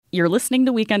You're listening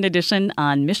to Weekend Edition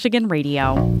on Michigan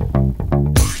Radio.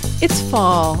 It's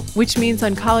fall, which means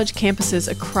on college campuses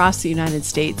across the United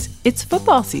States, it's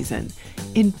football season,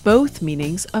 in both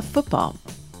meanings of football.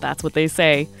 That's what they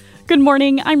say. Good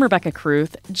morning, I'm Rebecca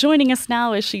Kruth. Joining us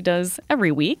now, as she does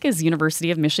every week, is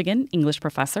University of Michigan English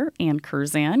professor Ann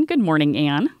Curzan. Good morning,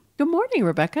 Ann. Good morning,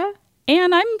 Rebecca.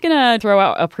 And I'm going to throw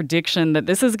out a prediction that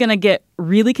this is going to get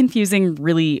really confusing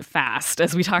really fast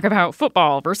as we talk about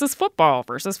football versus football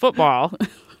versus football.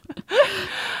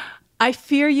 I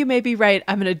fear you may be right.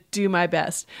 I'm going to do my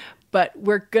best. But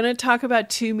we're going to talk about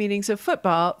two meanings of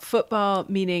football. Football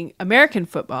meaning American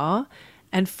football,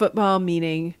 and football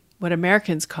meaning what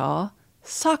Americans call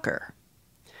soccer.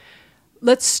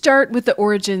 Let's start with the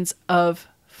origins of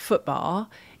football.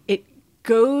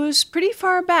 Goes pretty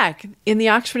far back. In the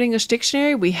Oxford English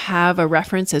Dictionary, we have a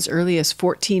reference as early as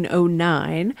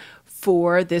 1409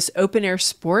 for this open-air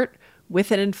sport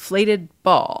with an inflated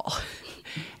ball.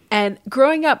 And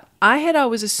growing up, I had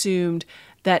always assumed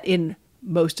that in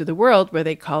most of the world where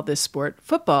they called this sport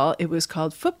football, it was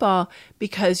called football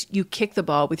because you kick the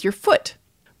ball with your foot.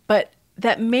 But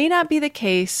that may not be the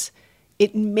case.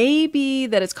 It may be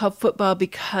that it's called football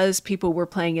because people were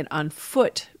playing it on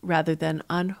foot rather than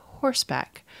on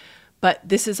horseback, but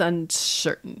this is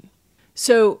uncertain.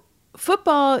 So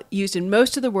football used in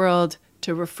most of the world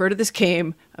to refer to this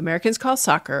game Americans call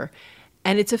soccer,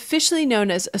 and it's officially known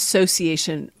as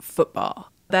association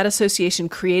football. That association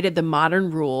created the modern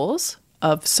rules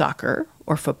of soccer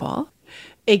or football,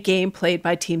 a game played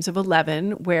by teams of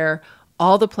 11 where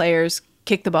all the players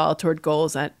kick the ball toward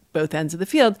goals at both ends of the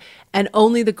field, and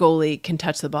only the goalie can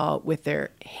touch the ball with their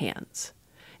hands.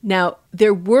 Now,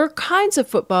 there were kinds of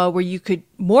football where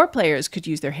more players could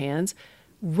use their hands.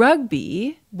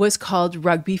 Rugby was called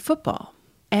rugby football.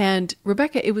 And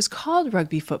Rebecca, it was called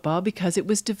rugby football because it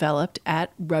was developed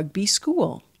at rugby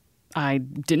school. I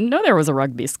didn't know there was a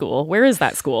rugby school. Where is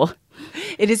that school?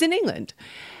 It is in England.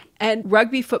 And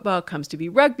rugby football comes to be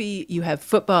rugby. You have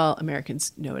football,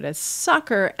 Americans know it as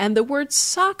soccer. And the word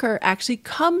soccer actually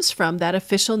comes from that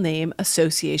official name,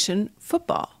 association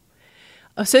football.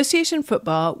 Association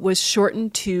football was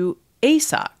shortened to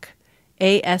ASOC,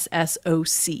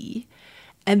 ASSOC,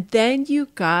 and then you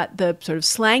got the sort of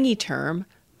slangy term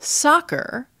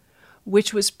soccer,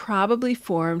 which was probably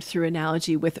formed through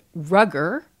analogy with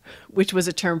rugger, which was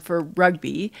a term for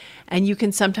rugby, and you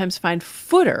can sometimes find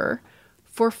footer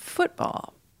for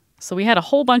football. So we had a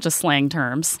whole bunch of slang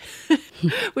terms.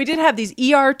 We did have these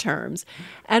ER terms.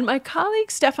 And my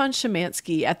colleague Stefan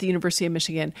Szymanski at the University of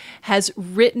Michigan has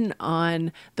written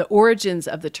on the origins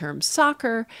of the term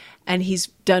soccer. And he's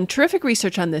done terrific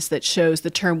research on this that shows the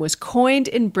term was coined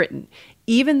in Britain,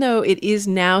 even though it is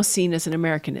now seen as an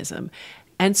Americanism.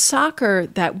 And soccer,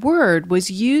 that word,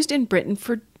 was used in Britain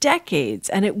for decades.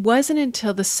 And it wasn't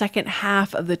until the second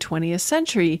half of the 20th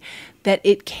century that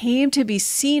it came to be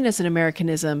seen as an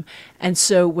Americanism and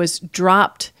so was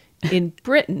dropped in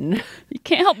Britain. You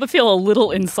can't help but feel a little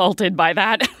insulted by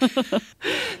that.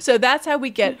 So that's how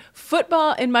we get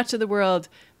football in much of the world,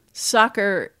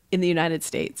 soccer in the United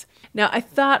States. Now, I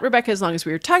thought, Rebecca, as long as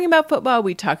we were talking about football,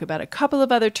 we'd talk about a couple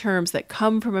of other terms that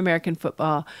come from American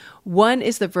football. One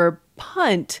is the verb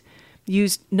punt,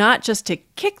 used not just to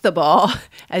kick the ball,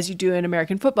 as you do in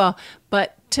American football,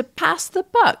 but to pass the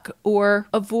buck or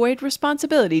avoid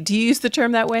responsibility. Do you use the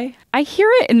term that way? I hear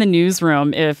it in the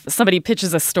newsroom if somebody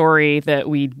pitches a story that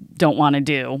we don't want to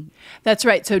do. That's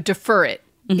right. So defer it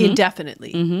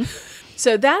indefinitely. Mm-hmm.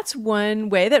 So that's one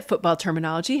way that football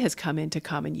terminology has come into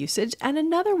common usage. And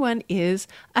another one is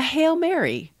a Hail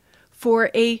Mary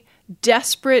for a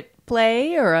desperate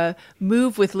play or a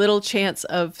move with little chance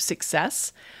of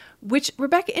success, which,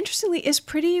 Rebecca, interestingly, is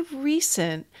pretty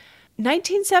recent.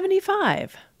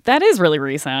 1975. That is really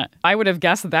recent. I would have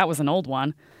guessed that was an old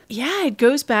one. Yeah, it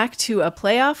goes back to a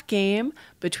playoff game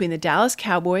between the Dallas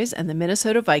Cowboys and the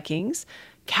Minnesota Vikings.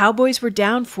 Cowboys were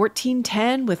down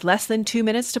 14-10 with less than 2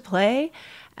 minutes to play,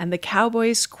 and the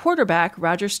Cowboys quarterback,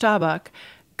 Roger Staubach,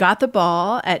 got the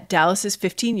ball at Dallas's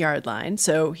 15-yard line,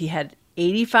 so he had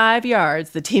 85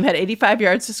 yards. The team had 85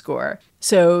 yards to score.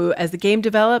 So as the game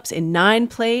develops, in 9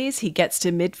 plays, he gets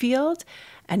to midfield,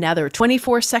 and now there are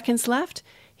 24 seconds left.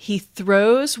 He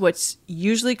throws what's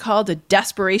usually called a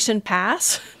desperation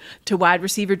pass to wide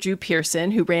receiver Drew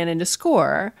Pearson, who ran in to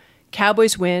score.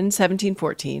 Cowboys win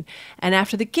 17-14. And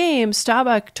after the game,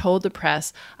 Staubach told the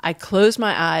press, "I closed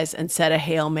my eyes and said a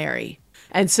Hail Mary."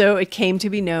 And so it came to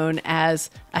be known as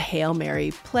a Hail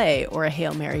Mary play or a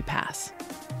Hail Mary pass.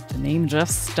 The name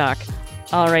just stuck.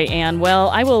 All right, Anne. Well,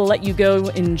 I will let you go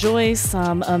enjoy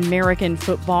some American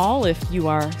football if you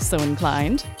are so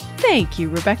inclined. Thank you,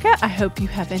 Rebecca. I hope you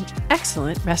have an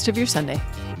excellent rest of your Sunday.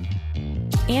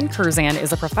 Anne Curzan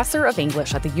is a professor of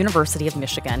English at the University of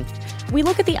Michigan. We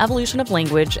look at the evolution of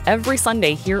language every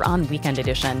Sunday here on Weekend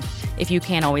Edition. If you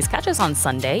can't always catch us on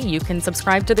Sunday, you can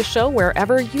subscribe to the show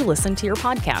wherever you listen to your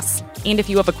podcasts. And if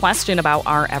you have a question about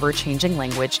our ever-changing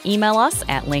language, email us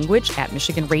at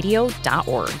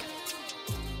language@michiganradio.org.